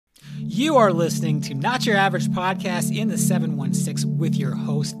You are listening to Not Your Average Podcast in the 716 with your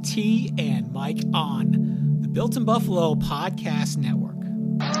host T and Mike on the Built in Buffalo Podcast Network.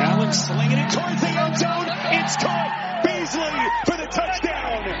 Allen slinging it towards the end zone. It's caught. Beasley for the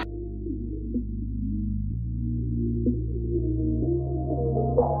touchdown.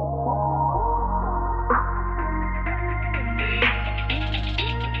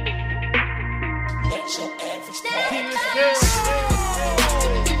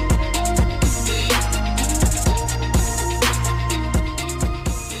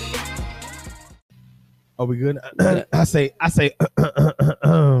 Are we good? I say,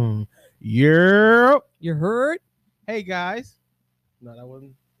 you're heard? Hey guys. No, that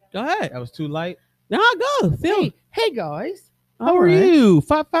wasn't. Go ahead. That was too light. No, go. Phil. Hey guys. All How are right. you?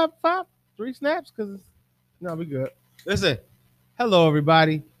 5, 5, 5. 3 snaps, cause no, we good. Listen. Hello,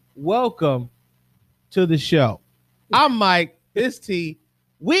 everybody. Welcome to the show. I'm Mike. It's T.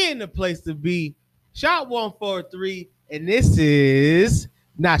 We in the place to be. Shot 143, and this is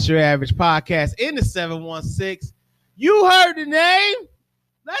Not Your Average Podcast in the 716. You heard the name.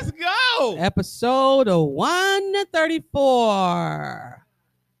 Let's go. Episode 134.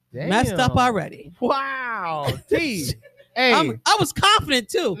 Damn. Messed up already. Wow. T. Hey. I was confident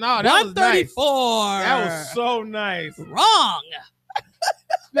too. No, that was nice. 134. That was so nice. Wrong.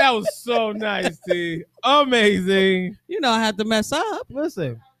 That was so nice, T. Amazing. You know I had to mess up.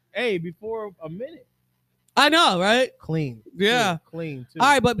 Listen, hey, before a minute. I know, right? Clean. Yeah. Clean, too. All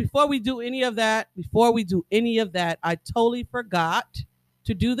right, but before we do any of that, I totally forgot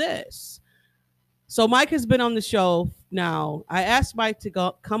to do this. So Mike has been on the show now. I asked Mike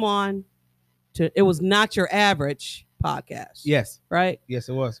to come on to, it was Not Your Average Podcast. Yes. Right? Yes,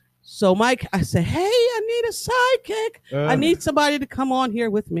 it was. So Mike, I said, hey, I need a sidekick. I need somebody to come on here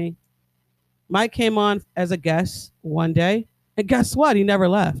with me. Mike came on as a guest one day, and guess what? He never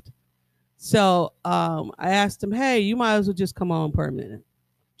left. So I asked him, hey, you might as well just come on permanent.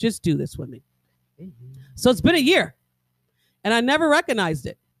 Just do this with me. So it's been a year, and I never recognized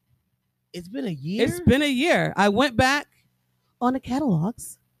it. It's been a year? It's been a year. I went back on the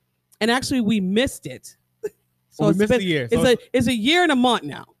catalogs, and actually we missed it. So we missed a year. So it's a year and a month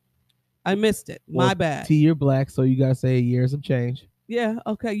now. I missed it. My bad. T, you're black, so you got to say years of change. Yeah,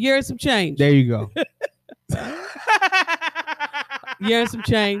 okay. Year and some change. There you go. Year and some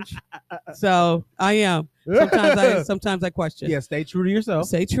change. So I am. Sometimes I question. Yeah, stay true to yourself.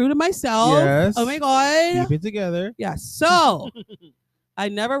 Stay true to myself. Yes. Oh my God. Keep it together. Yeah. So I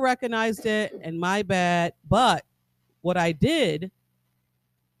never recognized it, and my bad. But what I did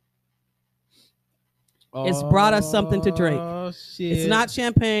is brought us something to drink. Oh, shit. It's not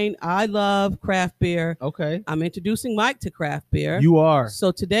champagne. I love craft beer. Okay. I'm introducing Mike to craft beer. You are.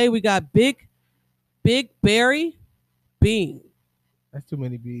 So today we got Big Berry Bean. That's too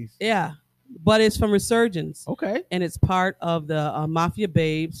many B's. Yeah, but it's from Resurgence. Okay. And it's part of the Mafia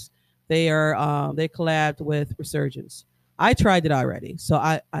Babes. They collabed with Resurgence. I tried it already, so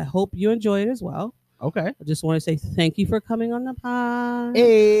I hope you enjoy it as well. Okay. I just want to say thank you for coming on the pod.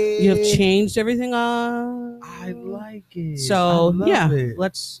 Hey. You have changed everything up. I like it. So yeah, it.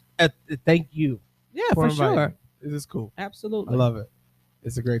 let's. Thank you. Yeah, for inviting sure. me. This is cool. Absolutely. I love it.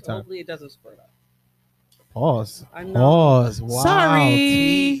 It's a great time. Hopefully it doesn't squirt up. Pause. I know. Pause. Wow. Sorry.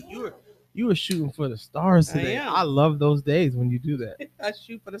 T, you were shooting for the stars today. I am. I love those days when you do that. I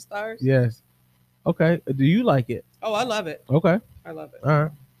shoot for the stars. Yes. Okay. Do you like it? Oh, I love it. Okay. I love it. All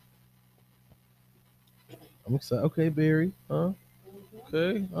right. I'm excited. Okay, Barry.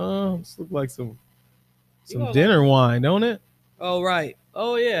 Okay. This look like some dinner wine, don't it? Oh right.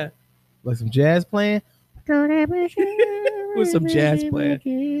 Oh yeah. Like some jazz playing. With some jazz playing.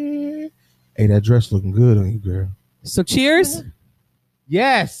 Hey, that dress looking good on you, girl. So cheers.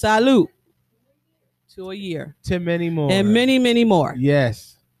 Yes. Salute. To a year. To many more. And many, many more.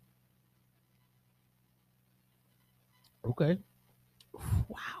 Yes. Okay.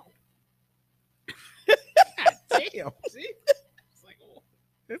 Wow. Damn. See?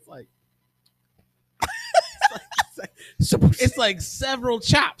 It's like several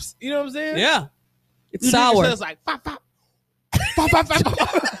chops. You know what I'm saying? Yeah. It's You sour. It's like pop, pop. Pop, pop, pop,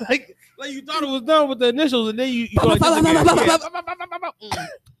 pop. like you thought it was done with the initials, and then you go like this again.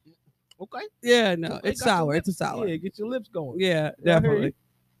 Yeah. Okay. Yeah, no, Okay, it's got your sour. lips- It's a sour. Yeah, get your lips going. Yeah, Yeah, I heard definitely. you.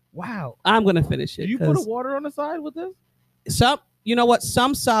 Wow. I'm gonna finish it. Do you put a 'cause water on the side with this? you know what?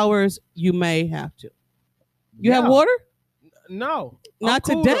 Some sours you may have to. You have Yeah. water? No. Not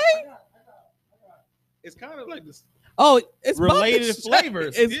I'm cool. today? It's kind of like this. Oh, it's Related about to say-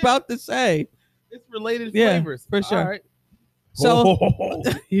 flavors. It's Yeah. about to say. It's related Yeah, flavors. for sure. All right. So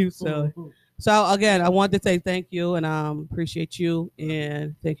Oh. So again, I wanted to say thank you and appreciate you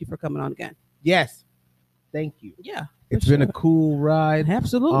and thank you for coming on again. Yes. Thank you. Yeah. It's been a cool ride.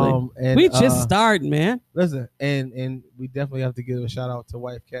 Absolutely. And We just started, man. Listen, and we definitely have to give a shout out to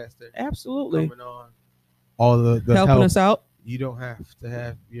Wife Caster. Absolutely. Coming on. All the helping help. us out. You don't have to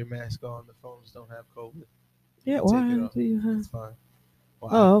have your mask on. The phones don't have COVID. Yeah, Take why it off. do you have? It's fine. Wow.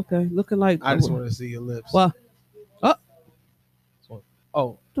 Oh, okay. Looking like I just want to see your lips. Well,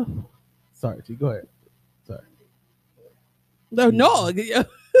 oh, sorry, T. Go ahead. Sorry. no. Yeah.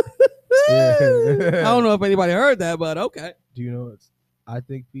 I don't know if anybody heard that, but okay. Do you know what I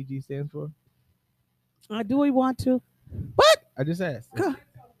think PG stands for? Do we want to? What? I just asked. God.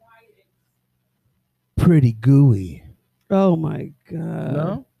 Pretty gooey. Oh my God.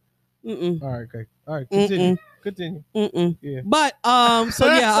 No? Mm-mm. All right, okay. All right, continue. Mm-mm. Continue. Mm-mm. Yeah. But so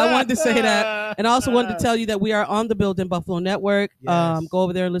yeah, I wanted to say that, and I also wanted to tell you that we are on the Built in Buffalo Network. Yes. Go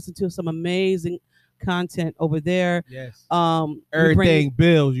over there and listen to some amazing content over there. Yes. Everything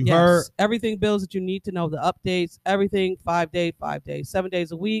bills. You heard? Everything bills that you need to know, the updates, everything 5 days, 7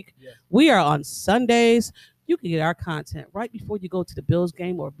 days a week. Yes. We are on Sundays. You can get our content right before you go to the Bills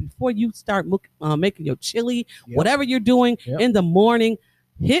game or before you start making your chili, Yep. whatever you're doing Yep. in the morning.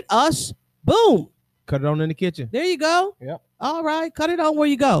 Hit us. Boom. Cut it on in the kitchen. There you go. Yep. All right. Cut it on where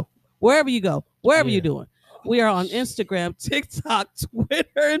you go. Wherever you go. Wherever Yeah. you're doing. We are on Instagram, TikTok, Twitter,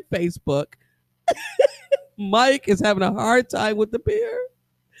 and Facebook. Mike is having a hard time with the beer.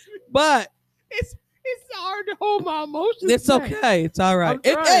 But It's hard to hold my emotions. it's back. okay. It's all right. I'm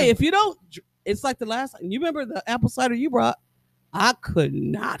trying. Hey, if you don't, it's like the last time. You remember the apple cider you brought? I could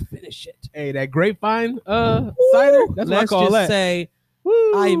not finish it. Hey, that grapevine cider. That's what I Let's call just that. say Woo.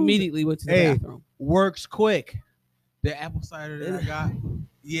 I immediately went to the Hey. bathroom. Works quick. The apple cider that I got.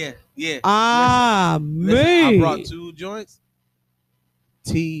 Yeah. Ah, Listen, me. I brought 2 joints.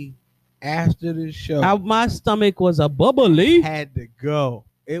 T after the show My stomach was a bubbly. had to go.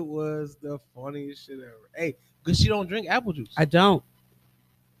 It was the funniest shit ever. Hey, because she don't drink apple juice. I don't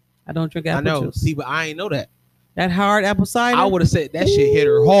drink apple I know. juice. See, but I ain't know that. That hard apple cider. I would have said that shit hit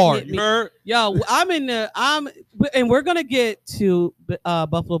her hard. Hit You me. heard? Yo, and we're gonna get to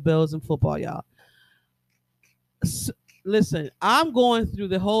Buffalo Bills and football, y'all. Listen, I'm going through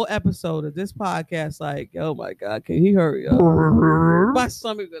the whole episode of this podcast like, oh my God, can he hurry up? My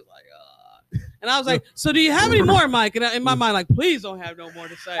stomach was like, and I was like, so do you have any more, Mike? And in my mind, like, please don't have no more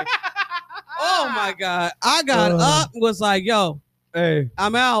to say. Oh my God, I got up and was like, yo, Hey,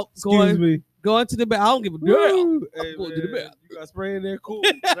 I'm out. excuse me. Going to the bed. I don't give a damn. Woo. Hey, I'm going to the man, bed. you got spray in there? Cool.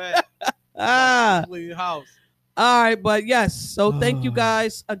 Man. Clean house. All right, but yes. So thank you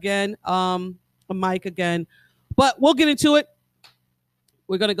guys again. Mike again. But we'll get into it.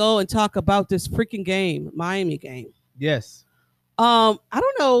 We're gonna go and talk about this freaking game, Miami game. Yes. I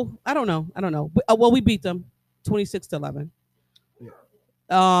don't know. Well, we beat them 26-11.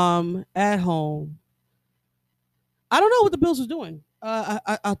 Yeah. At home. I don't know what the Bills was doing. I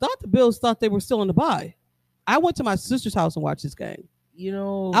thought the Bills thought they were still in the bye. I went to my sister's house and watched this game. You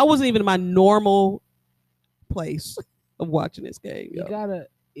know, I wasn't even in my normal place of watching this game. you yo. gotta.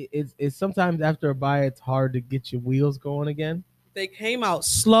 It's sometimes after a bye, it's hard to get your wheels going again. They came out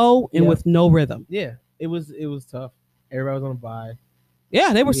slow and Yeah. with no rhythm. Yeah, it was tough. Everybody was on a bye.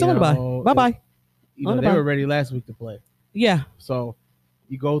 Yeah, they were still in the know, bye. Bye-bye. You On know, the they bye. were ready last week to play. Yeah. So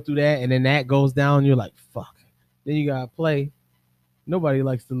you go through that, and then that goes down. You're like, fuck. Then you gotta play. Nobody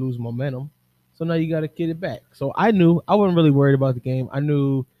likes to lose momentum. So now you gotta get it back. So I knew I wasn't really worried about the game. I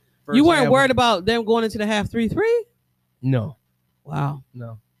knew You weren't worried about them going into the half 3-3? No, Wow.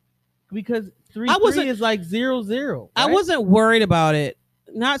 no, because 3-3 I wasn't- is like 0-0. I right? wasn't worried about it.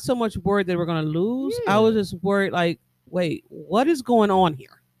 Not so much worried that we're going to lose. Yeah. I was just worried, like, wait, what is going on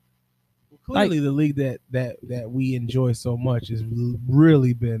here? Clearly, the league that we enjoy so much has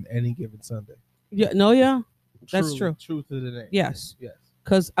really been Any Given Sunday. Yeah. No, yeah. That's true. Truth to the name. Yes. Yes.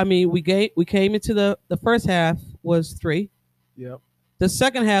 Because, I mean, we came into the first half was 3. Yep. The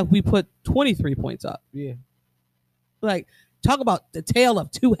second half, we put 23 points up. Yeah. Like, talk about the tale of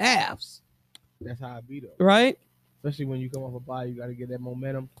 2 halves, That's how I beat up. right? Especially when you come off a bye, you got to get that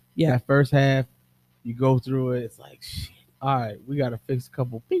momentum. Yeah. That first half, you go through it. It's like, shit. All right, we got to fix a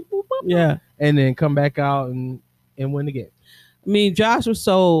couple beep, boop, boop, boop, Yeah. and then come back out and win the game. I mean, Josh was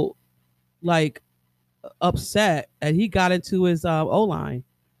so, like, upset that he got into his O-line,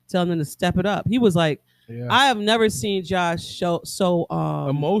 telling them to step it up. He was like, Yeah. I have never seen Josh show so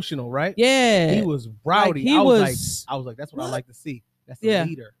Emotional, right? Yeah. He was rowdy. Like, he I was was- like, that's what I like to see. That's a Yeah.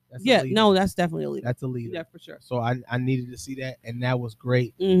 leader. That's a Yeah, leader. no, that's definitely a leader. That's a leader. Yeah, for sure. So I needed to see that, and that was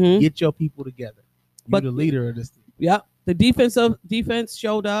great. Mm-hmm. Get your people together. You're But- the leader of this team. Yep. The defense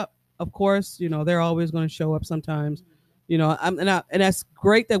showed up. of course, they're always going to show up sometimes. And that's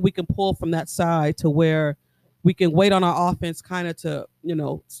great that we can pull from that side to where we can wait on our offense kind of to,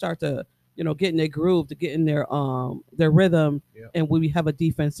 start to, get in their groove, to get in their rhythm. Yeah. And we have a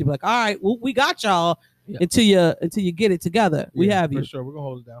defense to be like, all right, well, we got y'all until you get it together. We have you. For sure. We're going to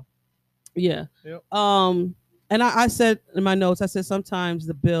hold it down. Yeah. Yep. And I said in my notes, I said sometimes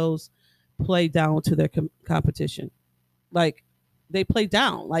the Bills play down to their competition. Like, they play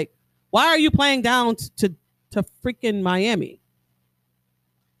down. Like, why are you playing down to freaking Miami?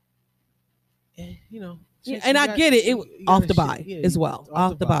 And I get it. It off the bye as well.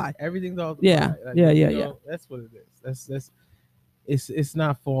 Off the bye. Everything's off the bye. Like, yeah. That's what it is. It's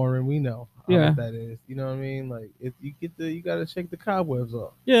not foreign. We know what that is. You know what I mean? Like, if you gotta shake the cobwebs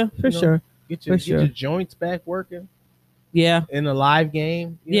off. Yeah, for sure. Get your joints back working. Yeah. In a live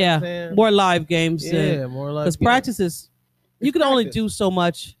game. You know what I'm saying? More live games. Yeah, more live games. Because practices, you can only do so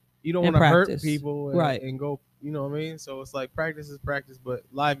much. You don't want to hurt people right. and go, you know what I mean? So it's like practice is practice, but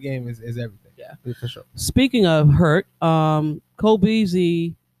live game is everything. Yeah. For sure. Speaking of hurt, Cole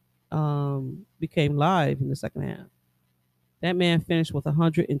Beasley became live in the second half. That man finished with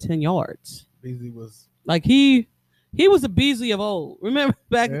 110 yards. Beasley was like he was a Beasley of old. Remember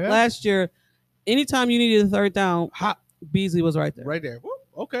back last year, anytime you needed a third down, Beasley was right there. Right there. Woo,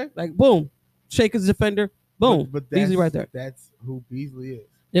 okay. Like boom. Shake his defender. Boom. But Beasley right there. That's who Beasley is.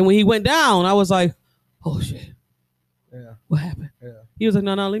 And when he went down, I was like, oh shit. Yeah. What happened? Yeah. He was like,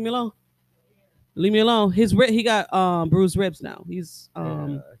 no, leave me alone. Leave me alone. He got bruised ribs now. He's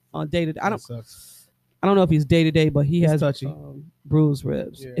on day-to-day. I don't know if he's day-to-day, but he's has bruised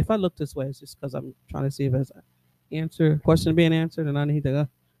ribs. Yeah. If I look this way, it's just because I'm trying to see if there's an question being answered, and I need to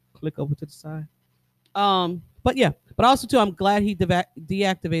click over to the side. But also too, I'm glad he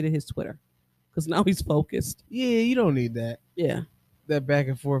deactivated his Twitter because now he's focused. Yeah, you don't need that. Yeah, that back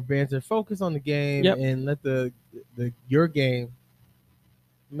and forth banter. Focus on the game and let your game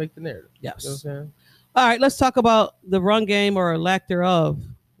make the narrative. Yes. You know what I'm saying? All right, let's talk about the run game or lack thereof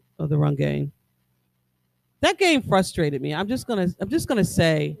of the run game. That game frustrated me. I'm just gonna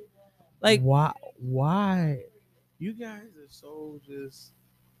say, like, why? You guys are so just.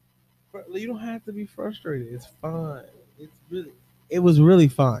 You don't have to be frustrated. It's fine. It was really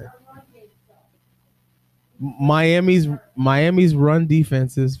fine. Miami's run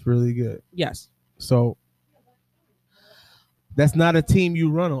defense is really good. Yes. So that's not a team you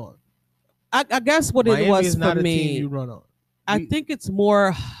run on. I guess what Miami it was is not for a me. Team you run on. I think it's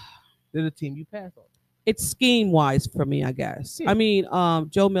more. They're the team you pass on. It's scheme wise for me, I guess. Yeah. I mean,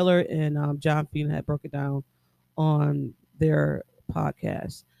 Joe Miller and John Fina had broke it down on their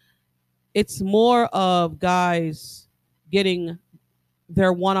podcast. It's more of guys getting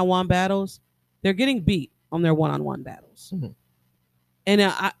their one-on-one battles. They're getting beat on their one-on-one battles. Mm-hmm. And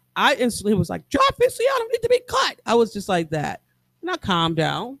I instantly was like, John Feliciano need to be cut. I was just like that. And I calmed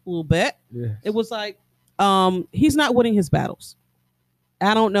down a little bit. Yeah. It was like, he's not winning his battles.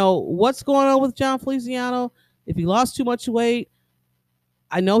 I don't know what's going on with John Feliciano. If he lost too much weight,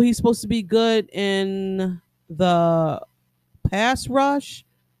 I know he's supposed to be good in the pass rush,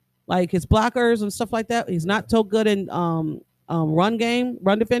 like his blockers and stuff like that. He's not so good in run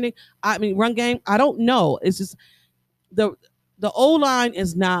defending. I mean, run game. I don't know. It's just the O-line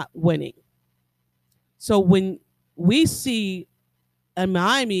is not winning. So when we see in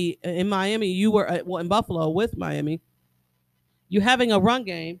Miami, you were in Buffalo with Miami. You're having a run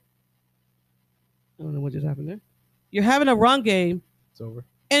game. I don't know what just happened there. You're having a run game. It's over.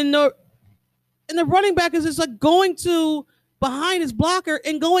 And the running back is just like going to behind his blocker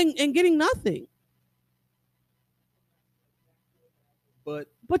and going and getting nothing.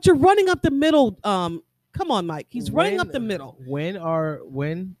 But you're running up the middle. Come on, Mike. He's running up the middle. When are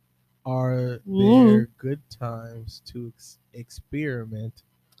there good times to experiment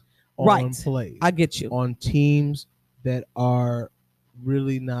on plays? I get you. On teams that are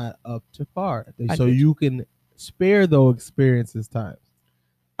really not up to par, so you can spare those experiences times.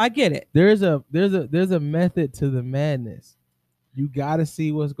 I get it. There's a method to the madness. You got to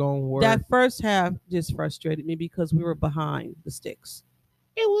see what's going to work. That first half just frustrated me because we were behind the sticks.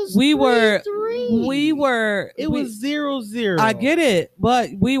 It was we 3-3. were it was 0-0. I get it, but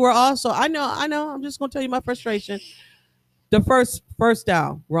we were also. I know. I'm just gonna tell you my frustration. The first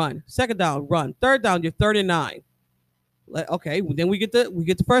down, run. Second down, run. Third down, you're 39. Okay, then we get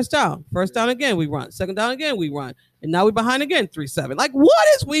the first down. First down again, we run. Second down again, we run. And now we're behind again, 3-7. Like,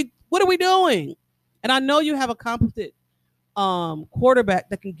 what are we doing? And I know you have a competent quarterback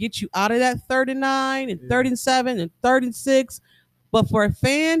that can get you out of that 39 and 37 and 36. But for a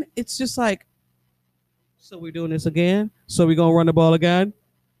fan, it's just like, so we're doing this again? So we're gonna run the ball again?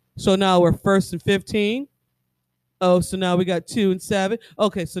 So now we're 1st and 15. Oh, so now we got 2 and 7.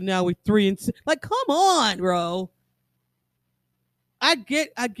 Okay, so now we're 3 and 6. Like, come on, bro. I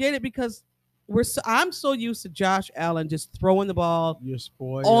get it because I'm so used to Josh Allen just throwing the ball You're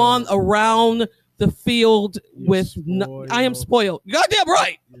spoiled. on around the field with. I am spoiled. Goddamn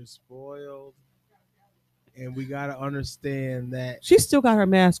right. You're spoiled. And we got to understand that. She still got her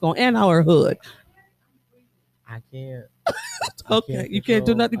mask on and our hood. I can't. Okay, you can't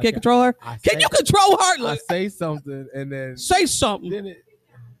do nothing. You can't control her. Can you control her? I say something and then say something. Then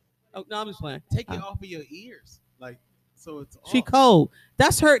no, I'm just playing. Take it off of your ears, like so it's. She off. cold.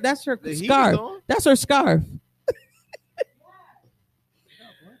 That's her scarf. That's her scarf.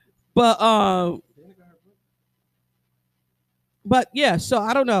 But yeah. So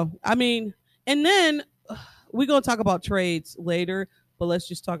I don't know. I mean, and then we're gonna talk about trades later. But let's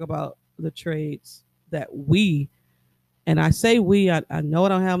just talk about the trades that we. And I say we. I know I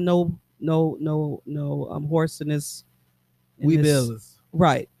don't have no horse in this. We Bills.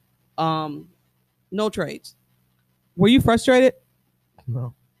 Right. No trades. Were you frustrated?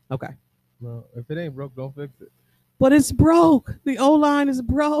 No. Okay. No. If it ain't broke, don't fix it. But it's broke. The O-line is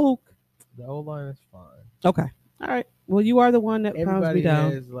broke. The O-line is fine. Okay. All right. Well, you are the one that pounds me down.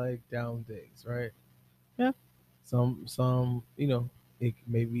 Everybody has like down days, right? Yeah. Some, it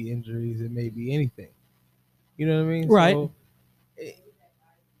may be injuries. It may be anything. You know what I mean? Right. So,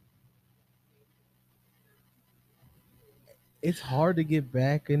 it's hard to get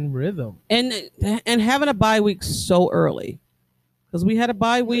back in rhythm. And having a bye week so early. Because we had a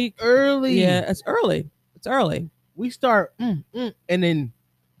bye week. Early. Yeah, it's early. It's early. We start and then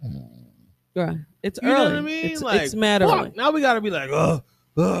yeah, it's you early. Know what I mean? It's mad early. Now we gotta be like,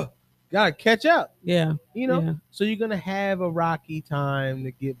 gotta catch up. Yeah. Yeah. So you're gonna have a rocky time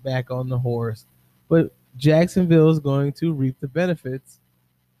to get back on the horse. But Jacksonville is going to reap the benefits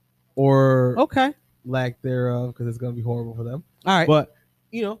or lack thereof because it's going to be horrible for them. All right. But,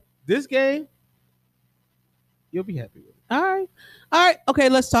 this game, you'll be happy with it. All right. Okay,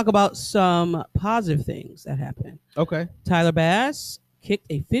 let's talk about some positive things that happened. Okay. Tyler Bass kicked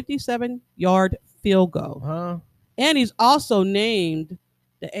a 57-yard field goal. Huh? And he's also named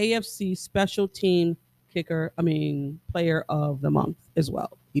the AFC Special Team Player of the Month as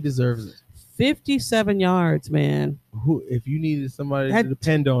well. He deserves it. 57 yards, man. Who, if you needed somebody to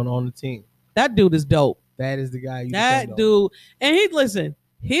depend on the team, that dude is dope. That is the guy. That dude, and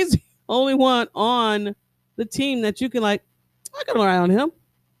he's the only one on the team that you can I can rely on him.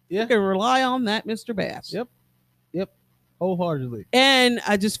 Yeah, you can rely on that Mr. Bass. Yep, wholeheartedly. And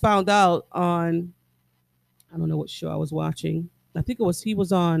I just found out on, I don't know what show I was watching. I think he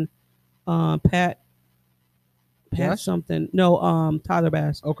was on, Pat Josh? something. No, Tyler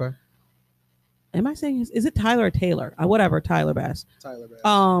Bass. Okay. Am I saying is it Tyler or Taylor? Whatever, Tyler Bass. Tyler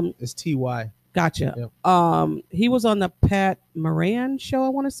Bass. It's T.Y. Gotcha. Yep. He was on the Pat Moran show, I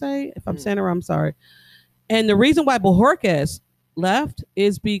want to say. If I'm saying it wrong, I'm sorry. And the reason why Bojorquez left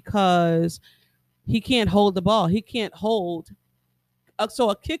is because he can't hold the ball. He can't hold. So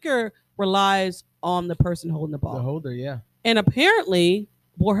a kicker relies on the person holding the ball. The holder, yeah. And apparently,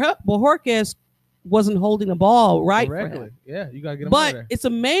 Bojorquez wasn't holding the ball right correctly. For him. Yeah, you gotta get him. But it's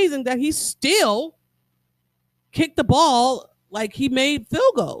amazing that he still kicked the ball like he made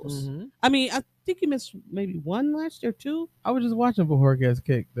field goals. Mm-hmm. I mean, I think he missed maybe one last year, two. I was just watching Bojorquez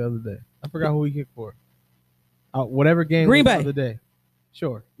kick the other day. I forgot who he kicked for. Whatever game. Green Bay. The other day.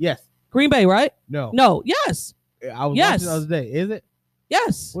 Sure. Yes. Green Bay, right? No. Yes. I was watching the other day. Is it?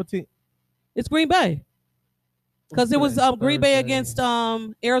 Yes. What team? It's Green Bay. Because it was Green Bay against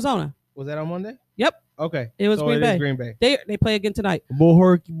Arizona. Was that on Monday? Yep. Okay. It was Green Bay. Green Bay. They play again tonight.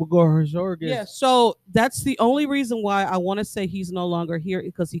 Bojorquez. Yeah. So that's the only reason why I want to say he's no longer here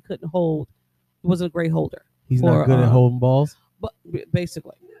because he couldn't hold. He wasn't a great holder. He's not good at holding balls. But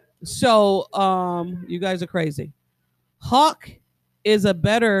basically. So you guys are crazy. Hawk is a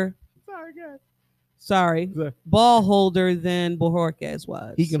better ball holder than Bojorquez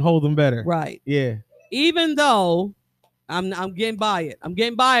was. He can hold them better. Right. Yeah. Even though I'm getting by it. I'm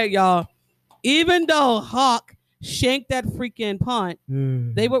getting by it, y'all. Even though Hawk shanked that freaking punt,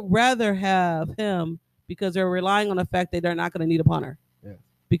 they would rather have him because they're relying on the fact that they're not going to need a punter. Yeah.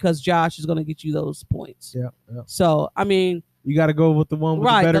 Because Josh is going to get you those points. Yeah. So, I mean, you got to go with the one with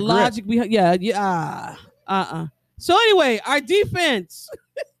the better the logic grip. Yeah. So anyway, our defense.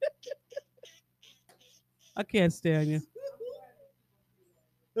 I can't stand you.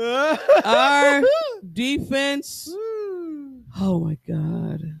 Our defense. Oh my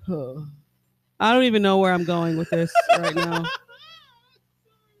God. I don't even know where I'm going with this right now.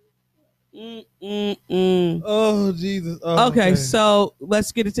 Oh Jesus. Oh, Okay, so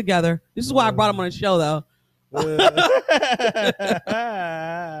let's get it together. This is why I brought him on the show, though.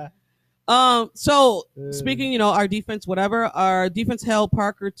 So speaking, our defense, whatever, our defense held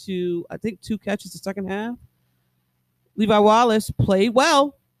Parker to, I think, 2 catches the second half. Levi Wallace played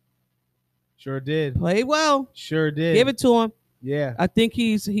well. Sure did. Played well. Sure did. Give it to him. Yeah. I think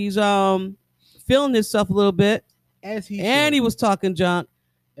he's feeling himself a little bit. He was talking junk.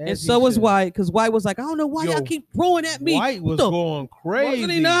 And so was White, because White was like, I don't know why y'all keep throwing at me. White was going crazy.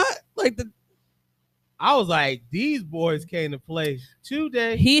 Wasn't he not? I was like, these boys came to play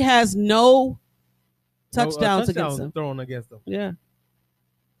today. He has no touchdowns against them. Thrown against them. Yeah.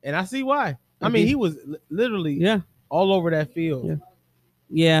 And I see why. I mean, he was literally all over that field.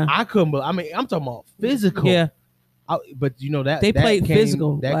 Yeah. I couldn't believe. I mean, I'm talking about physical. Yeah. But that they played came,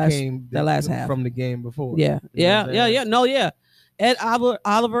 physical. That last half from the game before. Yeah. Yeah. No, yeah. Ed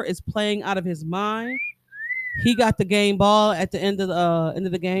Oliver is playing out of his mind. He got the game ball at the end of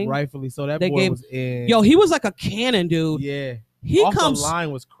the game. Rightfully so. That boy was in. Yo, he was like a cannon, dude. Yeah. He Off comes the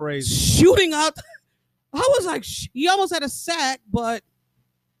line was crazy. Shooting out. I was like, he almost had a sack, but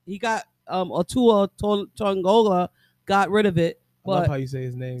he got Otua Tongola got rid of it. I love how you say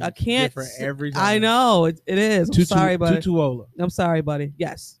his name. I can't. Different every time. I know it is. I'm sorry, buddy. Tutuola. I'm sorry, buddy.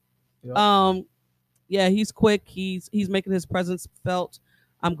 Yes. Yep. Yeah, he's quick. He's making his presence felt.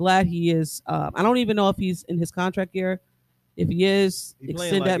 I'm glad he is. I don't even know if he's in his contract year. If he is,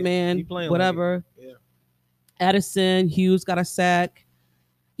 extend that man. Whatever. Yeah. Addison Hughes got a sack.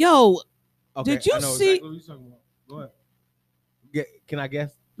 Yo, did you see? Exactly what you're talking about. Go ahead. Can I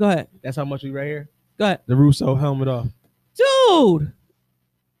guess? Go ahead. That's how much we right here. Go ahead. The Russo helmet off. Dude.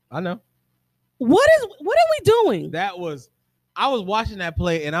 I know. What are we doing? I was watching that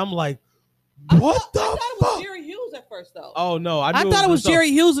play and I'm like, I thought it was Jerry Hughes at first, though. Oh no, I thought it was Jerry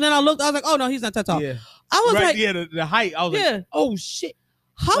Hughes, and then I looked. I was like, "Oh no, he's not that tall." Yeah, I was like, "Yeah, the height." I was like, "Oh shit,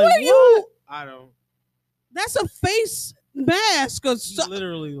 how are you?" I don't. That's a face mask or something.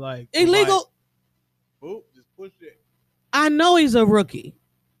 Literally, like illegal. Oop, just push it. I know he's a rookie,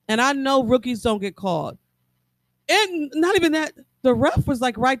 and I know rookies don't get called. And not even that. The ref was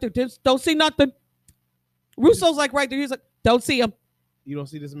like right there. Just don't see nothing. Russo's like right there. He's like, "Don't see him." You don't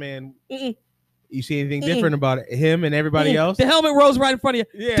see this man. Mm-mm. You see anything different about it? Him and everybody else? The helmet rolls right in front of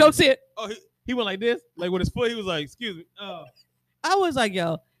you. Yeah. Don't see it. Oh, he went like this, like with his foot. He was like, "Excuse me." I was like,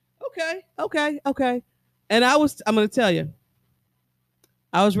 "Yo, okay." And I'm gonna tell you,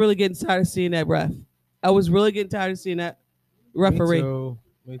 I was really getting tired of seeing that ref. I was really getting tired of seeing that referee. Me too.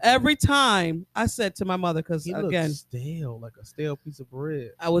 Every time I said to my mother, because again, stale, like a stale piece of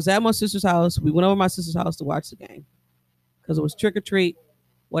bread. I was at my sister's house. We went over to my sister's house to watch the game because it was trick or treat,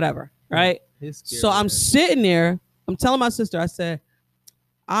 whatever. Right. So I'm sitting there. I'm telling my sister, I said,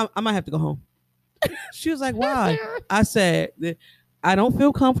 I might have to go home. She was like, why? I said, I don't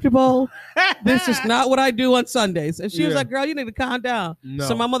feel comfortable. This is not what I do on Sundays. And she was like, girl, you need to calm down. No.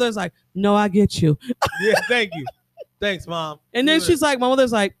 So my mother's like, no, I get you. Yeah, thank you. Thanks, Mom. And then she's like, my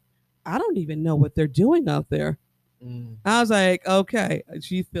mother's like, I don't even know what they're doing out there. I was like, okay.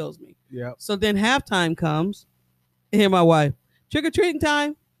 She feels me. Yeah. So then halftime comes. Hear my wife. Trick-or-treating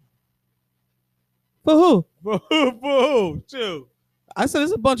time. For who? For who? Too. I said,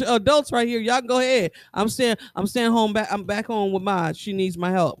 there's a bunch of adults right here. Y'all can go ahead. I'm staying home. I'm back home with mine. She needs my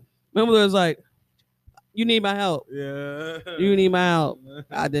help. My mother was like, you need my help. Yeah. You need my help.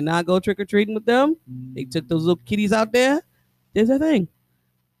 I did not go trick-or-treating with them. They took those little kitties out there. There's a thing.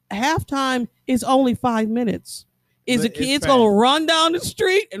 Halftime is only 5 minutes. Is the kids going to run down the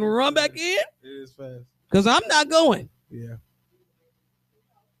street and run back in? It is fast. Because I'm not going. Yeah.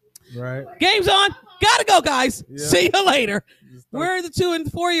 Right. Game's on. Gotta go, guys. Yeah. See you later. Where are the 2 and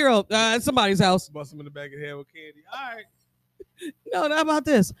 4-year-old? At somebody's house. Bust them in the back of the head with candy. All right. No, not about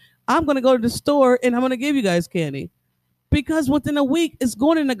this. I'm going to go to the store and I'm going to give you guys candy. Because within a week, it's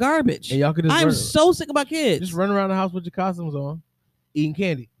going in the garbage. And y'all could I'm so sick of my kids. Just run around the house with your costumes on, eating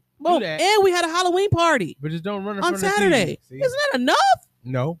candy. Boom. And we had a Halloween party. But just don't run in on front Saturday. Of the TV. Isn't that enough?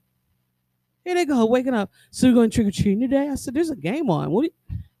 No. Here they go, waking up. So we're going trick-or-treating today? I said, there's a game on.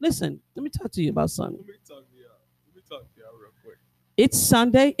 Listen, let me talk to you about something. Let me talk to y'all real quick. It's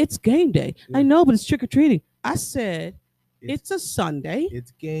Sunday. It's game day. Yeah. I know, but it's trick-or-treating. I said, it's a Sunday.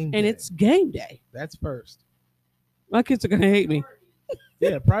 It's game day. And it's game day. That's first. My kids are going to hate me.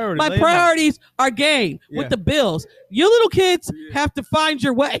 Yeah, priorities. My priorities are game with the bills. You little kids have to find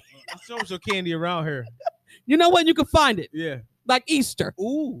your way. There's so much candy around here. You know what? You can find it. Yeah. Like Easter.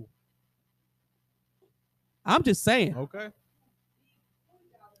 Ooh. I'm just saying. Okay.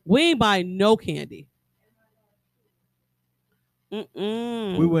 We ain't buying no candy.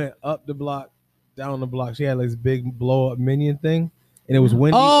 We went up the block, down the block. She had like this big blow up minion thing, and it was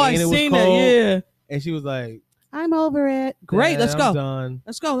windy. Oh, and I it was seen cold, that. Yeah. And she was like, I'm over it. Great. Let's I'm go. done.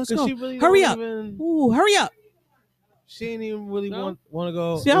 Let's go. Let's 'Cause go. she really Hurry don't up. even- Ooh, hurry up. She didn't even really No? want to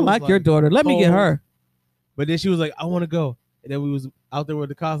go. See, It I was, like your daughter. Let me get cold. her. But then she was like, I want to go. And then we was out there with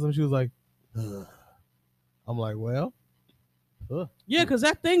the costume. She was like, ugh. I'm like, well, Yeah, because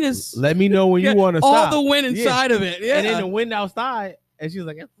that thing is let me know when you want to all stop. the wind inside of it. Yeah. And then the wind outside, and she was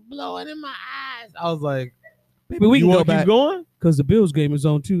like, it's blowing in my eyes. I was like, Baby, we you can go want to back keep going? because the Bills game is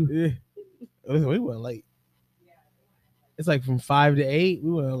on too. Yeah. We went late. It's like from 5 to 8.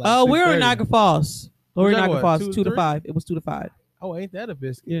 We went like Oh, we're in 6:30. Niagara Falls. We're in Was that Niagara what, Falls. 2 2 to to 5. It was 2 to 5. Oh, ain't that a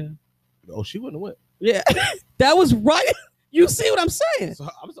biscuit? Yeah. Oh, she wouldn't have went. Yeah. That was right. You see what I'm saying? So,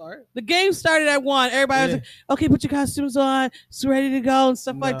 I'm sorry. The game started at 1. Everybody was like, okay, put your costumes on. It's ready to go and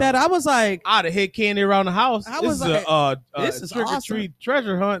stuff like No. that. I was like, I'd have hit candy around the house. I This was is like, a this is trick or awesome. treat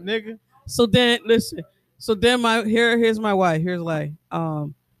treasure hunt, nigga. so then listen. So then here's my wife. Here's like,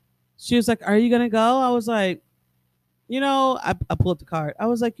 she was like, are you gonna go? I was like, I pulled up the card. I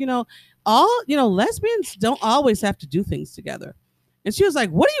was like, lesbians don't always have to do things together. And she was like,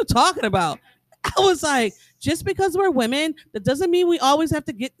 what are you talking about? I was like, just because we're women, that doesn't mean we always have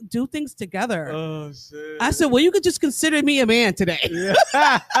to do things together. Oh shit. I said, well, you could just consider me a man today.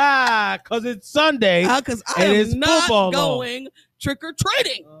 Yeah. Cause it's Sunday. Because I And am it's not football going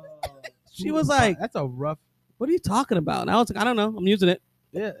trick-or-treating. She was like, that's a rough. what are you talking about? And I was like, I don't know. I'm using it.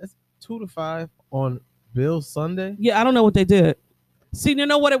 Yeah, it's 2 to 5 on Bill's Sunday. Yeah, I don't know what they did. See, you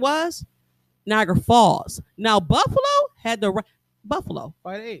know what it was? Niagara Falls. Now, Buffalo had the Buffalo.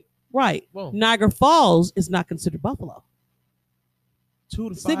 5 to 8. Right. Boom. Niagara Falls is not considered Buffalo. 2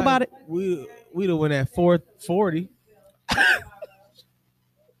 to 5. Think about it. We'd have went at 4:40.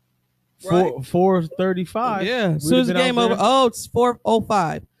 Right. 4:35. Yeah. As soon as the game over, it's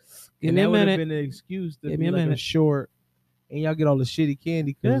 4:05. Give me a That would have minute. been an excuse to Give be me a like a minute. short, and y'all get all the shitty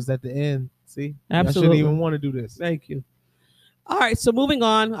candy because Yeah. it's at the end. See, Absolutely. I shouldn't even want to do this. Thank you. All right. So moving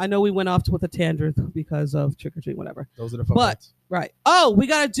on. I know we went off with a tangent because of trick or treat, whatever. Those are the fun But- parts. Right. Oh, we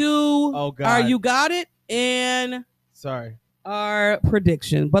got to do Oh God. our You Got It and Sorry. our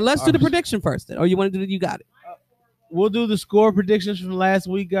prediction. But let's do the prediction first then. Or you want to do the You Got It? We'll do the score predictions from last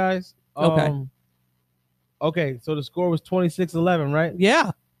week, guys. Okay. Okay. So the score was 26-11, right?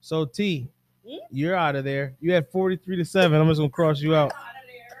 Yeah. So T, you're out of there. You had 43-7. I'm just gonna cross you out.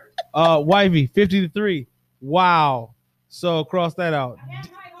 Wivey, 50-3. Wow. So cross that out.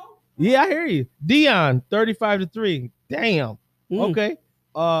 Yeah, I hear you. Dion, 35-3. Damn. Mm. Okay.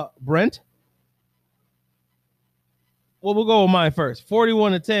 Brent. Well, we'll go with mine first.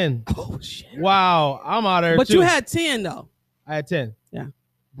 41-10. Oh, shit. Wow. I'm out of there But too. you had 10, though. I had 10. Yeah.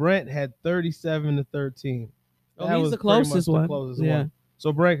 Brent had 37-13. Oh, That he's was the pretty much closest the one. closest Yeah. one.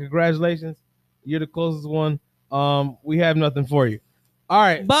 So Brent, congratulations. You're the closest one. We have nothing for you. All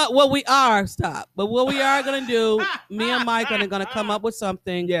right. But what we are going to do, me and Mike are going to come up with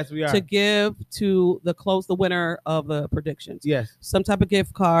something Yes, we are. to give to the winner of the predictions. Yes. Some type of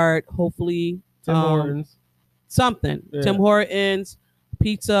gift card, hopefully. Tim Hortons. Something. Yeah. Tim Hortons,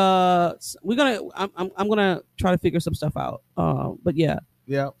 pizza. I'm gonna try to figure some stuff out. But yeah.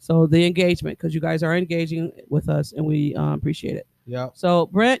 Yeah. So the engagement, because you guys are engaging with us and we appreciate it. Yeah. So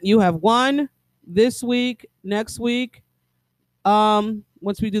Brent, you have won this week. Next week,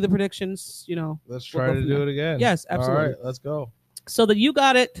 once we do the predictions, Let's We'll try go to from do there. it again. Yes, absolutely. All right, let's go. So that you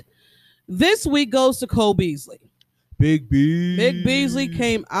got it. This week goes to Cole Beasley. Big B. Big Beasley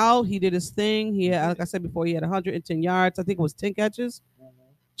came out. He did his thing. He had, like I said before, he had 110 yards. I think it was 10 catches.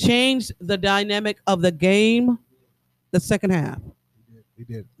 Changed the dynamic of the game the second half. He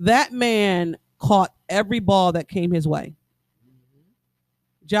did. That man caught every ball that came his way.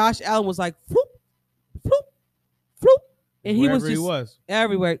 Josh Allen was like, floop, floop, floop. And he was Wherever just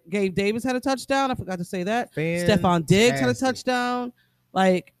everywhere. Gabe Davis had a touchdown. I forgot to say that. Fantastic. Stephon Diggs had a touchdown.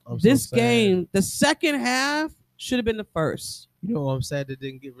 Like, I'm so this sad. game, the second half should have been the first. You know, I'm sad that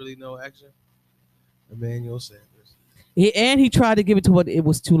didn't get really no action. Emmanuel Sanders. He tried to give it to what it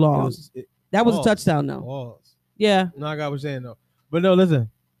was too long. That was a pause. touchdown, though. Pause. Yeah. No, I got what you're saying though. But no, listen.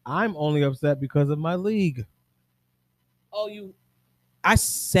 I'm only upset because of my league. Oh, I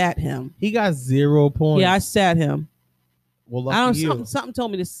sat him. He got 0 points. Yeah, I sat him. Well, I lucky don't. you. Something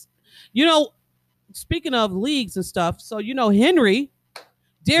told me this. Speaking of leagues and stuff, so Derrick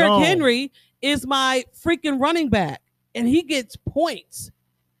Gone. Henry is my freaking running back, and he gets points.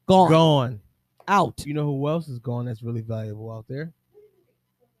 Gone. Out. You know who else is gone that's really valuable out there?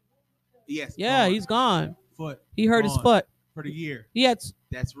 Yes. Yeah, gone. he's gone. Foot He hurt his Gone. foot. for the year. He had.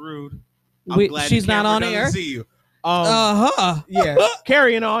 That's rude. She's the not camera on doesn't air. See you. Yeah,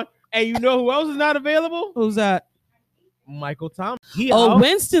 carrying on. And you know who else is not available? Who's that? Michael Thompson. He Oh, out.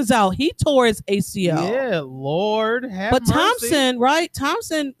 Winston's out. He tore his ACL. Yeah, Lord have But mercy. Thompson, right?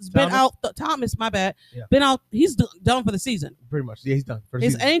 Thompson's been Thomas? out. Thomas, my bad. Yeah. Been out. He's done for the season. Pretty much. Yeah, he's done for the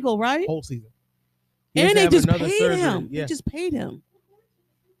His season. ankle, right? Whole season. He has And to they have just another paid surgery. him. Yeah. They just paid him.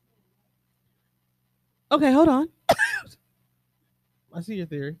 Okay, hold on. I see your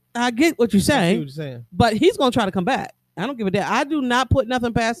theory. I get what you're I see what saying, you're saying. but he's gonna try to come back. I don't give a damn. I do not put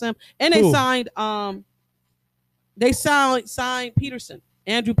nothing past him. And they Who? signed Peterson,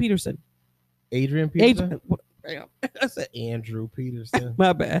 Andrew Peterson. Adrian Peterson. Damn. I said, Andrew Peterson.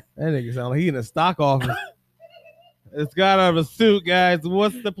 my bad. That nigga sound like he in a stock office. It's got out of a suit, guys.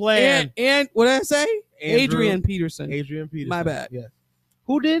 What's the plan? And what did I say? Andrew- Adrian Peterson. Adrian Peterson. My bad. Yeah.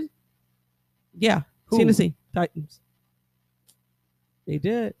 Who did? Yeah. Who? Tennessee Titans. They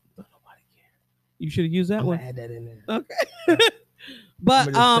did. Nobody cares. You should have used that I'm one. gonna add that in there. Okay. But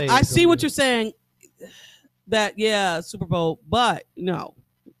I'm gonna just say I it, see don't what you? you're saying. That Super Bowl, but no.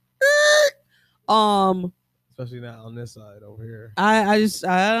 Especially not on this side over here. I don't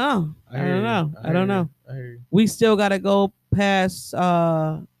know. I hear don't you. know. I hear don't you. know. I hear you. We still got to go past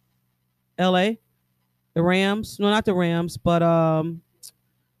LA, the Rams. No, not the Rams, but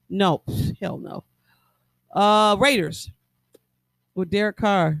no, hell no. Raiders with Derek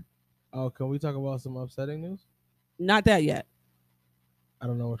Carr. Oh, can we talk about some upsetting news? Not that yet. I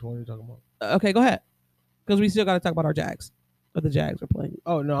don't know which one you're talking about. Okay, go ahead. Because we still got to talk about our Jags. But the Jags are playing.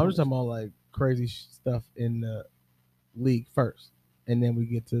 Oh no, I'm just talking about like crazy stuff in the league first, and then we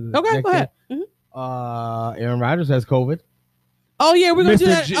get to the Okay, next go ahead. thing. Mhm. Aaron Rodgers has COVID. Oh yeah, we're gonna do Mr.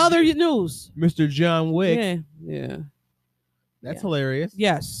 that J- other news. Mr. John Wick. Yeah. That's Yeah. hilarious.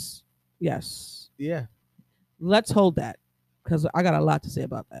 Yes. Yeah. Let's hold that because I got a lot to say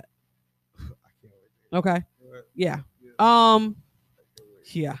about that. I can't wait. Okay. Yeah. Yeah.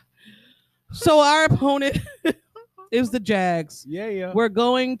 Yeah. So our opponent is the Jags. Yeah. We're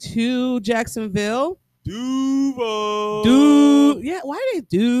going to Jacksonville. Duval. Yeah. Why they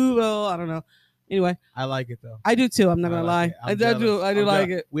Duval? I don't know. Anyway, I like it though. I do too. I'm not gonna lie. like it. I I'm do. jealous. I do I'm like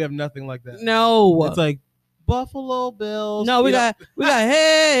jealous. it. We have nothing like that. No. It's like Buffalo Bills. No, we You know? got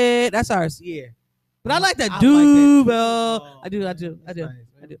hey. That's ours. Yeah. But I like that I like that. Duval. Oh, I do. that's nice, I man.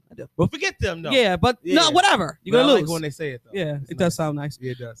 do. But forget them though. Yeah, but Yeah. no, whatever. You're But I gonna like lose. when they say it though. Yeah, It's it nice. does sound nice.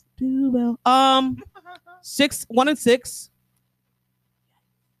 Yeah, it does. Duval. 1-6.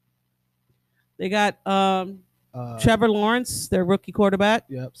 They got Trevor Lawrence, their rookie quarterback.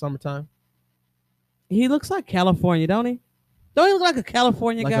 Yep. Summertime. He looks like California, don't he? Don't he look like a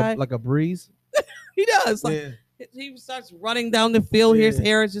California guy? Like a breeze. He does. Like, Yeah. he starts running down the field. His Yeah.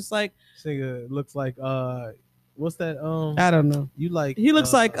 hair is just like Nigga looks like what's that I don't know. you like He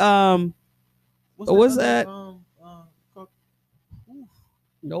looks like what's that?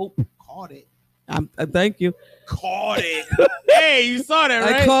 Nope. Caught it. Thank you. Caught it. Hey, you saw that,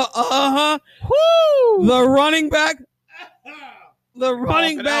 right? I call Woo! the running back. The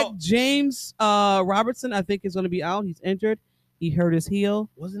running it back out. James Robertson, I think, is going to be out. He's injured. He hurt his heel.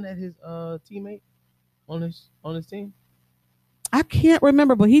 Wasn't that his teammate on his team? I can't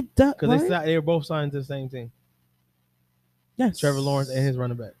remember, but he does. Because they were both signed to the same team. Yes, Trevor Lawrence and his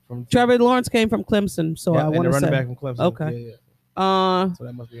running back from Trevor Lawrence came from Clemson, so I and want the to running say. back from Clemson. Okay. Yeah. So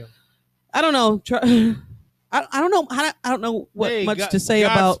that must be him. I don't know. I don't know. I don't know what Hey, much to say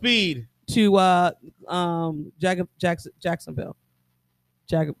about speed. to Jacksonville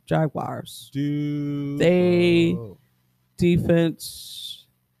Jaguars Dude. They- defense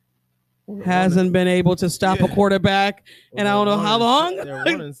hasn't been able to stop a quarterback, and I don't know how long. They're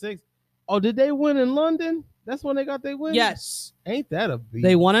 1-6. Oh, did they win in London? That's when they got their win. Yes, Ain't that a beat?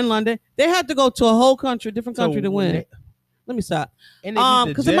 they won in London. They had to go to a whole different country to win. Let me stop.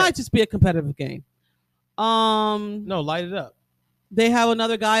 Because it might just be a competitive game. No, light it up. They have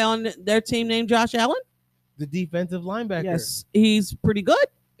another guy on their team named Josh Allen. The defensive linebacker. Yes, he's pretty good.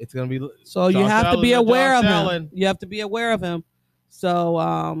 It's gonna be. So you Josh have to Allen be or aware Josh of him. Allen. You have to be aware of him. So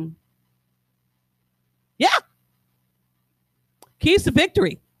yeah. Keys to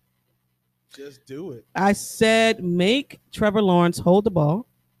victory. Just do it. I said make Trevor Lawrence hold the ball.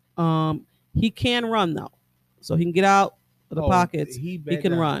 He can run though. So he can get out of the pockets. He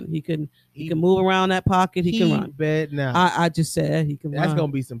can run. He can move around that pocket. He can run. Bad now. I just said he can That's run.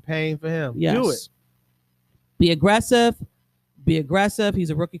 gonna be some pain for him. Yes. Do it. Be aggressive. Be aggressive. He's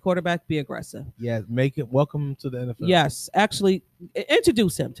a rookie quarterback. Be aggressive. Yeah, make it. Welcome to the NFL. Yes. Actually,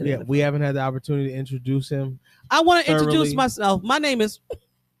 introduce him to the NFL. We haven't had the opportunity to introduce him. I want to introduce thoroughly. myself. My name is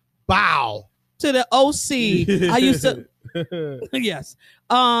Bow. to the OC. I used to Yes.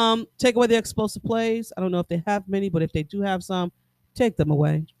 Take away the explosive plays. I don't know if they have many, but if they do have some, take them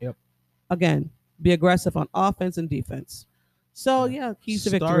away. Yep. Again, be aggressive on offense and defense. So yeah, keys to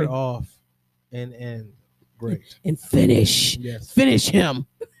victory. Start off and end great. And finish. Yes. Finish him.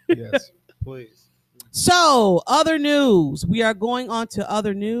 Yes. Please. So other news. We are going on to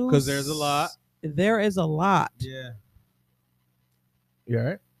other news. Because there's a lot. There is a lot. Yeah. You all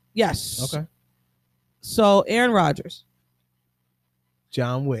right? Yes. Okay. So Aaron Rodgers.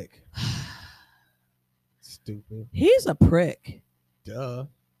 John Wick. Stupid. He's a prick. Duh.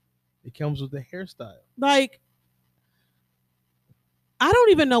 It comes with the hairstyle. Like, I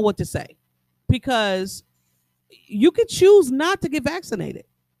don't even know what to say because you could choose not to get vaccinated.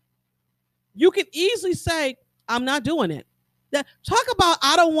 You could easily say, I'm not doing it. Talk about,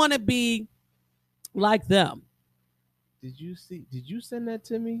 I don't want to be like them. Did you send that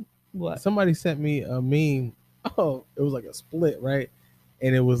to me? What? Somebody sent me a meme. Oh, it was like a split, right?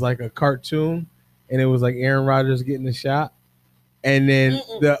 And it was like a cartoon, and it was like Aaron Rodgers getting the shot. And then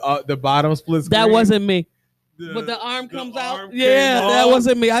the bottom splits. That wasn't me. But the arm comes out. Yeah, that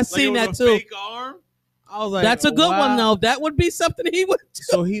wasn't me. I seen that too. Fake arm. I was like, that's a good one wow. though. That would be something he would do.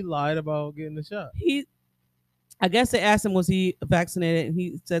 So he lied about getting the shot. I guess they asked him, was he vaccinated, and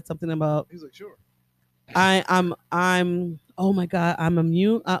he said something about, He's like, sure. I'm oh my God, I'm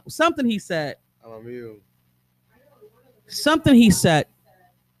immune. Something he said. I'm immune. Something he said.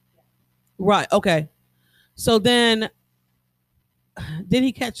 Right. Okay. So then did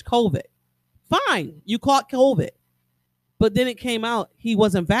he catch COVID? Fine. You caught COVID. But then it came out he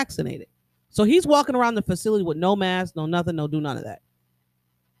wasn't vaccinated. So he's walking around the facility with no mask, no nothing, no do none of that.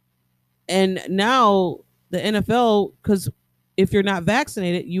 And now the NFL, because if you're not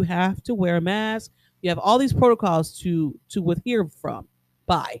vaccinated, you have to wear a mask. You have all these protocols to adhere from.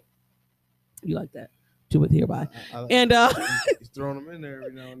 By. You like that? To adhere by. And he's throwing them in there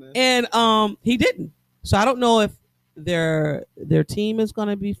every now and then. And he didn't. So I don't know if their team is going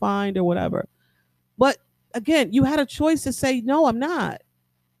to be fined or whatever. But again, you had a choice to say no, I'm not.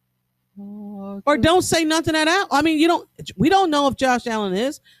 Or don't say nothing at all. I mean, we don't know if Josh Allen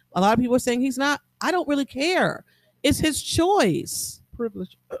is. A lot of people are saying he's not. I don't really care. It's his choice.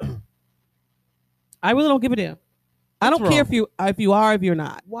 Privilege. I really don't give a damn. I don't care if you are, if you're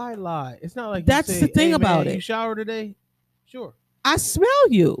not. Why lie? It's not like that's you say, the thing hey, about man, it. You shower today? Sure. I smell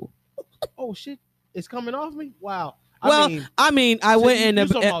you. Oh shit! It's coming off me. Wow. I mean, I went in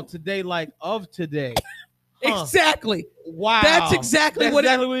the about today, like of today. Huh. Exactly. Wow. That's exactly what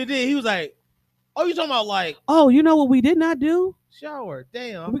he did. He was like, "Oh, you talking about like? Oh, you know what we did not do? Shower.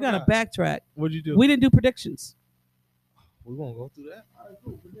 Damn. We got to backtrack. What'd you do? We didn't do predictions. We gonna go through that. All right,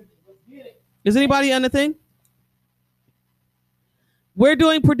 cool. Let's get it. Is anybody on the thing? We're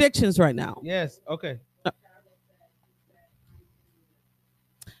doing predictions right now. Yes. Okay.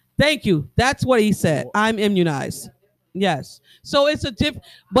 Thank you. That's what he said. I'm immunized. Yes. So it's a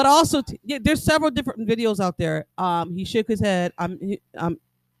but also there's several different videos out there. He shook his head.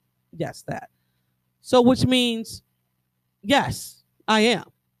 Yes, that. So which means, yes, I am.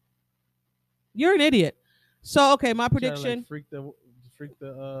 You're an idiot. So okay, my prediction. Freak the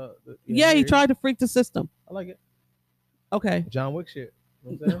yeah, he tried to freak the system. I like it. Okay. John Wick shit.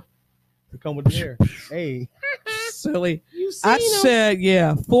 You know what I'm saying? To come with the hair. Hey. Silly. I said,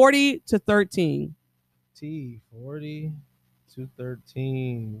 yeah, 40-13.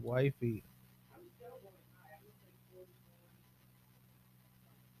 40-13. Wifey.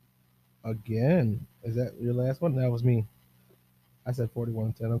 Again. Is that your last one? That was me. I said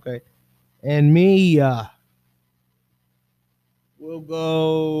 41-10. Okay. And me, we'll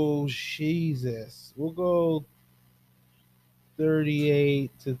go, Jesus. We'll go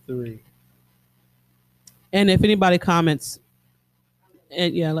 38-3. And if anybody comments,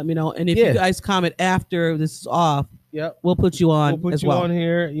 and yeah, let me know. And if you guys comment after this is off, we'll put you on. We'll put you on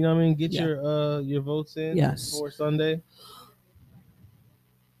here. You know what I mean? Get your votes in for Sunday.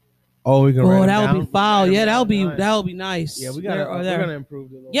 Oh, we can. Oh, that would be foul. Yeah, that would be nice. Yeah, we're gonna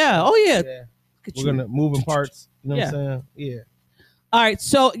improve it. Yeah. Oh yeah. We're gonna move in parts. You know what I'm saying? Yeah. All right.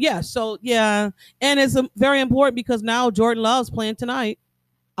 So and it's very important because now Jordan Love's playing tonight.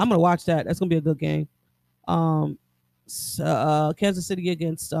 I'm gonna watch that. That's gonna be a good game. Kansas City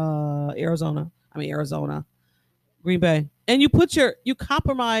against Arizona, Green Bay, and you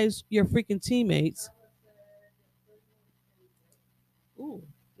compromise your freaking teammates. Ooh.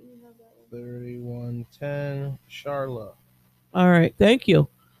 31-10, Charlotte. All right, thank you.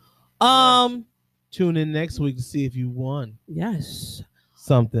 Tune in next week to see if you won. Yes.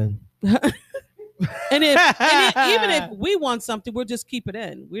 Something. and even if we want something, we'll just keep it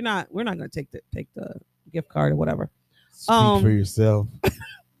in. We're not going to take the gift card or whatever. Speak for yourself.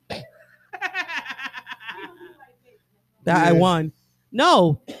 That I won.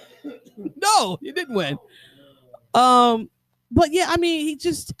 No, no, you didn't win. But yeah, I mean,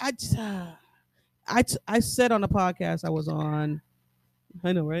 I said on the podcast I was on.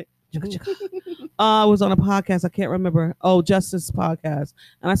 I know, right? I was on a podcast. I can't remember. Oh, Justice podcast,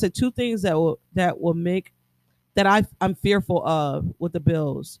 and I said two things that will make that I'm fearful of with the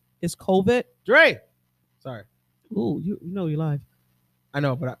Bills is COVID. Dre, sorry. Ooh, you know you live. I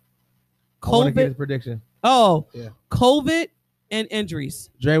know, but I want to get his COVID. prediction. Oh, Yeah. COVID and injuries.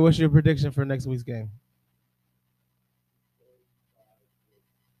 Dre, what's your prediction for next week's game?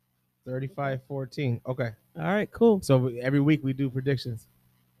 35-14. Okay. All right, cool. So every week we do predictions.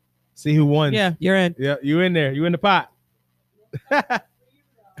 See who won. Yeah, you're in. Yeah, you in there. You in the pot.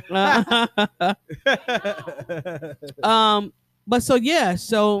 But so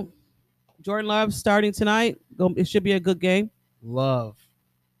Jordan Love starting tonight. It should be a good game. Love.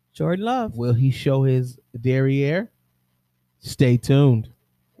 Jordan Love. Will he show his derriere? Stay tuned.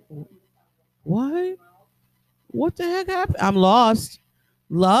 What? What the heck happened? I'm lost.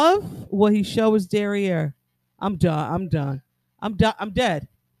 Love? Will he show his derriere? I'm done. I'm dead.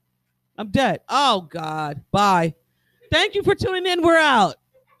 I'm dead. Oh God. Bye. Thank you for tuning in. We're out.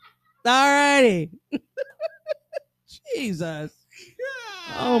 All righty. Jesus.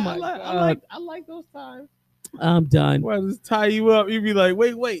 Oh my God. I like those times. I'm done. Well, just tie you up. You'd be like,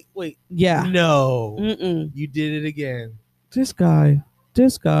 wait. Yeah. No. Mm-mm. You did it again. This guy.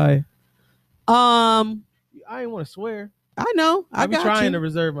 I didn't want to swear. I know. I I've been got trying you. to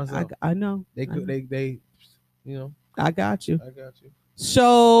reserve myself. I know. They could. They. You know. I got you. I got you.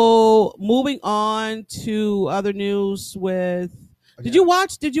 So moving on to other news with. Did you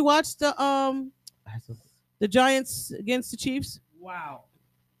watch the Giants against the Chiefs? Wow.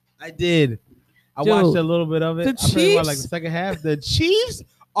 I did. I Dude, watched a little bit of it. the I played about like Chiefs- the second half. The Chiefs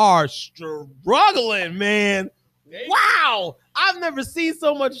are struggling, man. Wow. I've never seen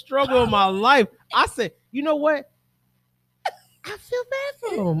so much struggle in my life. I said, you know what? I feel bad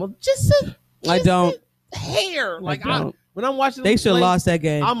for them. Just I don't. a hair. Like I don't. when I'm watching They them should have play, lost that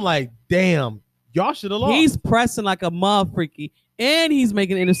game. I'm like, damn, y'all should have lost. He's pressing like a mother freaky, and he's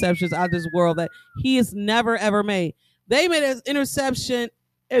making interceptions out of this world that he has never ever made. They made an interception,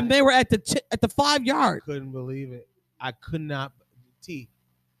 and they were at the 5 yard. couldn't believe it. I could not.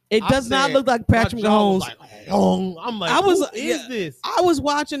 It does not look like Patrick Mahomes. I'm like, who is this? I was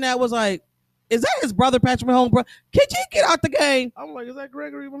watching that. Was like, is that his brother Patrick Mahomes? Bro, could you get out the game? I'm like, is that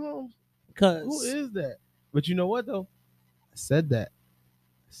Gregory Mahomes? Who Cause is that? But you know what though? I said that.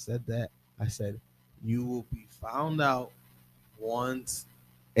 I said you will be found out once,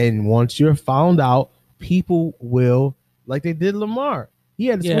 and once you're found out, people will, like they did Lamar. He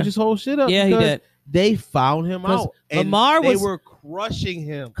had to switch his whole shit up. Yeah, he because did. They found him 'Cause out. And Lamar they was- were crushing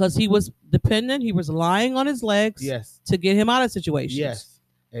him. because he was dependent. He was lying on his legs Yes. to get him out of situations. Yes.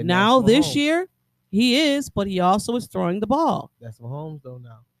 And Now that's this Mahomes. year he is, but he also is throwing the ball. That's Mahomes though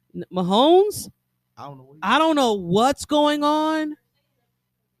now. Mahomes, I don't know what I don't know what's going on.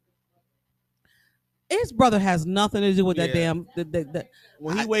 His brother has nothing to do with that Yeah. damn. The,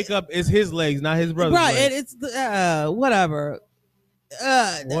 when he wake up, it's his legs, not his brother's right, legs. it's the whatever.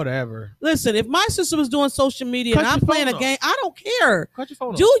 Whatever. Listen, if my sister was doing social media Cut and I'm your playing a phone off. game, I don't care. Cut your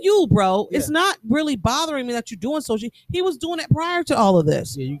phone Do off. you, bro? Yeah. It's not really bothering me that you're doing social. He was doing it prior to all of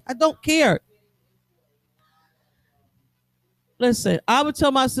this. Yeah, you- I don't care. Listen, I would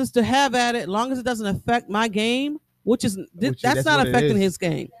tell my sister, have at it, as long as it doesn't affect my game, that's that's not what it affecting is. his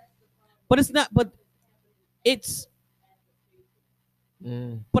game. But it's not. But it's.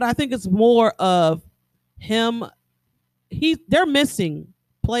 But I think it's more of him. They're missing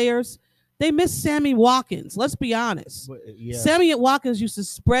players. They miss Sammy Watkins. Let's be honest. But, yeah. Sammy Watkins used to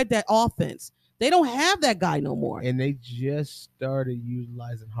spread that offense. They don't have that guy no more. And they just started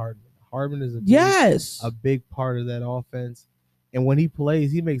utilizing Hardman. Hardman is Yes. a big part of that offense. And when he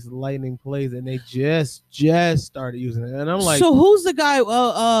plays, he makes lightning plays, and they just started using it. And I'm like, so who's the guy?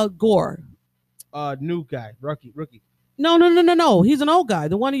 Gore. new guy, rookie. No. He's an old guy.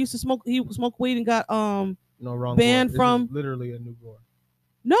 The one who used to smoke. He smoked weed and got No, wrong. Banned Gore. This from- is literally a new Gore.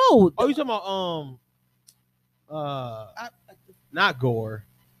 no. Oh, you talking about not Gore.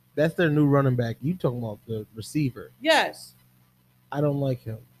 That's their new running back. You talking about the receiver? Yes. I don't like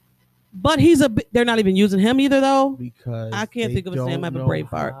him But they're not even using him either though. because I can't they think of his name. I have a don't brain know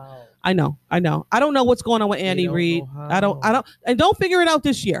fart. how. I know. I don't know what's going on with Andy don't Reid. know I don't, and don't figure it out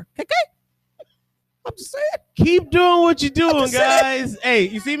this year. Okay? I'm just saying. Keep doing what you're doing, just saying. guys. Hey,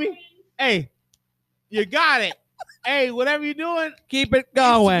 you see me? Hey, you got it. Hey, whatever you're doing, Keep it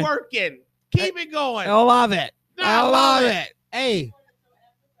going. it's working. Keep it going. I love it. I love it. Hey,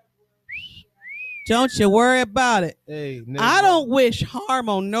 Don't you worry about it. hey. I don't wish harm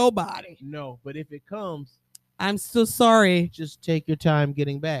on nobody. No, but if it comes, I'm so sorry. just take your time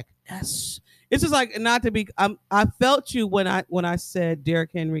getting back. Yes. It's just like not to be. I felt you when I said Derrick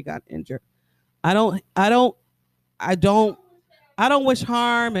Henry got injured. I don't wish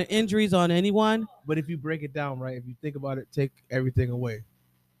harm and injuries on anyone. But if you break it down, right? If you think about it, take everything away.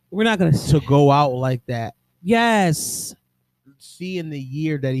 We're not gonna. To go out like that, Yes. seeing the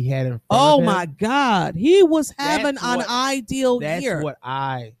year that he had in front Oh of him, my God. He was having That's an what- ideal that's year.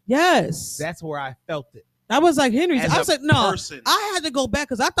 Yes. That's where I felt it. I was like Henry's. As I a said no. person. I had to go back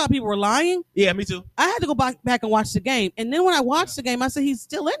because I thought people were lying. Yeah, me too. I had to go back and watch the game. And then when I watched the game, I said he's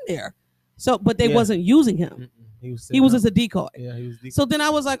still in there. So, but they Yeah. wasn't using him. Mm-mm. He was. He was just a decoy. Yeah, he was. So then I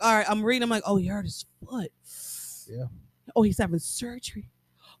was like, all right, I'm reading. I'm like, oh, he hurt his foot. Yeah. Oh, he's having surgery.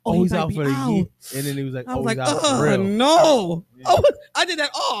 Oh, he he's might out be for the out. year. And then he was like, I was like, he's out for oh real. no. Yeah. Oh, I did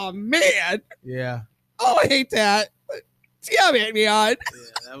that. Oh man. Yeah. Oh, I hate that. Yeah, made me on. Yeah,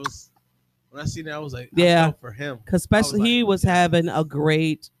 that was when I seen that. I was like, Yeah. I felt for him. Because especially I was he like, was having a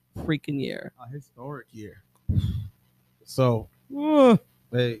great freaking year. A historic year. So, Ugh.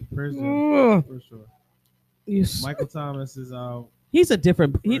 hey, for Ugh. sure. You s- Michael Thomas is out. He's a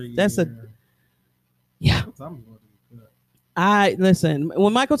different. for the That's a year. yeah. Michael Thomas is going to be good. I listen.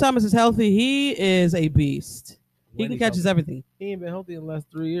 When Michael Thomas is healthy, he is a beast. He When can he's catches healthy. everything. He ain't been healthy in the last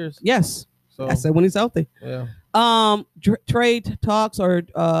 3 years. Yes, So I said when he's healthy. yeah. Trade talks or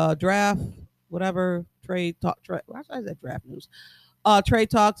draft, whatever trade talk. Why should I say draft news? Trade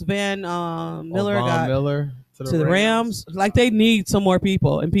talks. Van Miller Von got Miller to the Rams. Like they need some more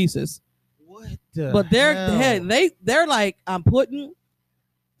people and pieces. What the But hell? they're like, I'm putting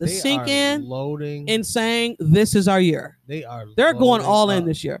the They sink are in loading and saying this is our year. They are. They're going loading all in up.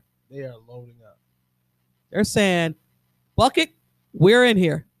 this year. They are loading up. They're saying, bucket, we're in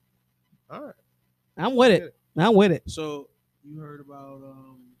here. All right. I'm with it. I'm with it. So you heard about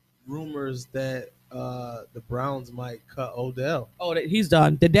rumors that the Browns might cut Odell. Oh, he's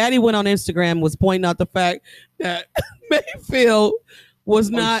done. The daddy went on Instagram, was pointing out the fact that Mayfield was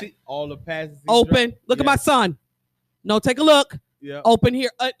not all the passes he open. dropped? Look at Yeah. my son. No, take a look. Yeah. Open here.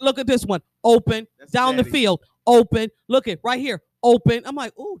 Look at this one. Open. That's Down the daddy. field. Open. Look at right here. Open. I'm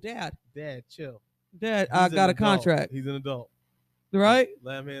like, oh, Dad. Dad, chill. Dad, He's I an got a adult. contract. He's an adult. Right?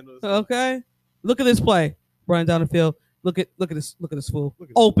 Let him handle his Okay. Look at this play. Running down the field. Look at this fool. Look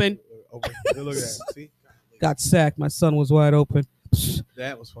at Open. Open. Look at that. See? Got sacked. My son was wide open.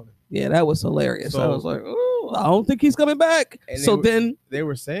 That was funny. Yeah, that was hilarious. I So- was like, oh, I don't think he's coming back. And So they then They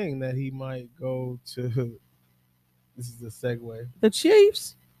were saying that he might go to. This is a segue. the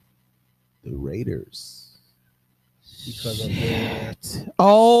Chiefs. The Raiders. Because of their sudden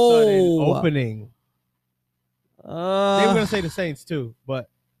Oh, opening. They were gonna say the Saints too, but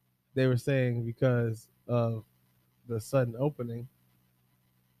they were saying because of the sudden opening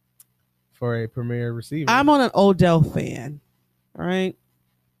for a premier receiver. I'm on an Odell fan. All right.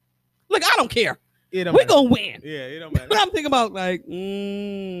 Look, I don't care. It don't We're matter. gonna win. Yeah, it don't matter. But I'm thinking about like,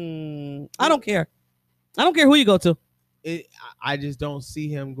 I don't care. I don't care who you go to. I just don't see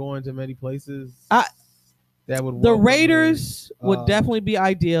him going to many places. That would The welcome Raiders him. would definitely be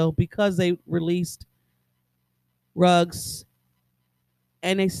ideal because they released Ruggs,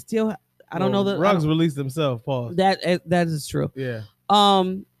 and they still. I don't know that Ruggs released himself. Pause. that is true. Yeah.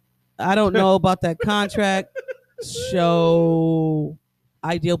 I don't know about that contract. So,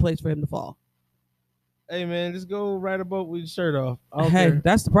 ideal place for him to fall. Hey man, just go ride a boat with your shirt off. I don't Hey, care.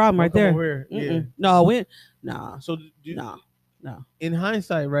 that's the problem right Don't come there. over here. Yeah. No, nah, So no. in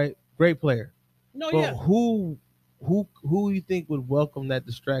hindsight, right? Great player. No, But who you think would welcome that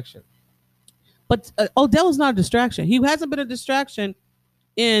distraction? But Odell's not a distraction. He hasn't been a distraction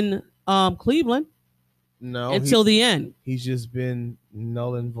in Cleveland No, until the end he's just been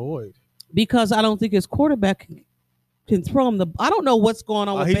null and void. because I don't think his quarterback can throw him the. I don't know what's going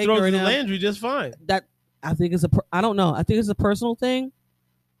on with He Baker throws and to him. Landry just fine. That I think is I don't know. I think it's a personal thing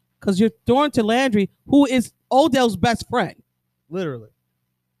because you're throwing to Landry, who is Odell's best friend. Literally.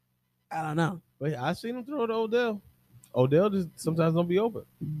 I don't know, But I seen him throw to Odell. Odell just sometimes don't be open.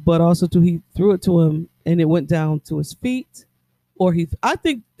 but also too he threw it to him and it went down to his feet, or I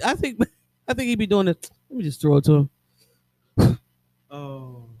think he'd be doing it. Let me just throw it to him.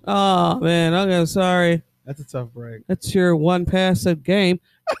 Oh, Oh man, okay, sorry. that's a tough break. That's your one pass a game.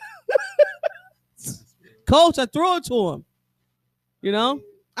 Coach, I threw it to him. You know?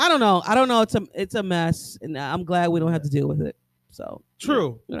 I don't know. It's a mess, and I'm glad we don't have to deal with it. So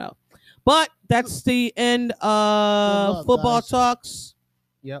True. you know. But that's the end of Good luck, football guys. talks.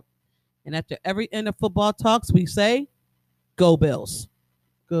 Yep. And after every end of football talks, we say, "Go Bills."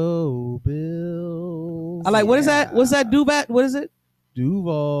 Go Bills. I like. What is that? What's that? Duvat? What is it?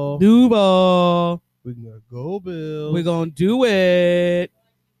 Duval. Duval. We're gonna go Bills. We're gonna do it.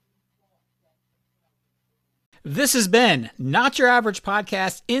 This has been Not Your Average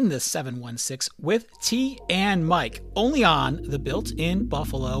Podcast in the 716 with T and Mike, only on the Built-in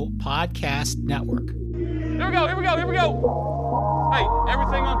Buffalo Podcast Network. Here we go. Hey,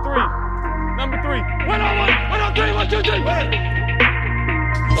 everything on 3. Number 3. 1 on 1. 1 on 3. 1, 2, 3.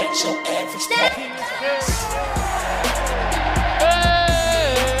 Not Your Average Podcast.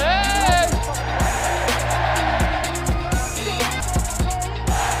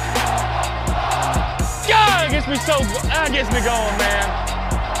 That gets me going, man.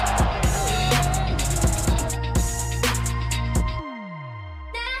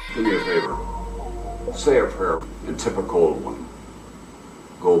 Do me a favor. Say a prayer in typical one.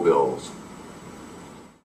 Go Bills.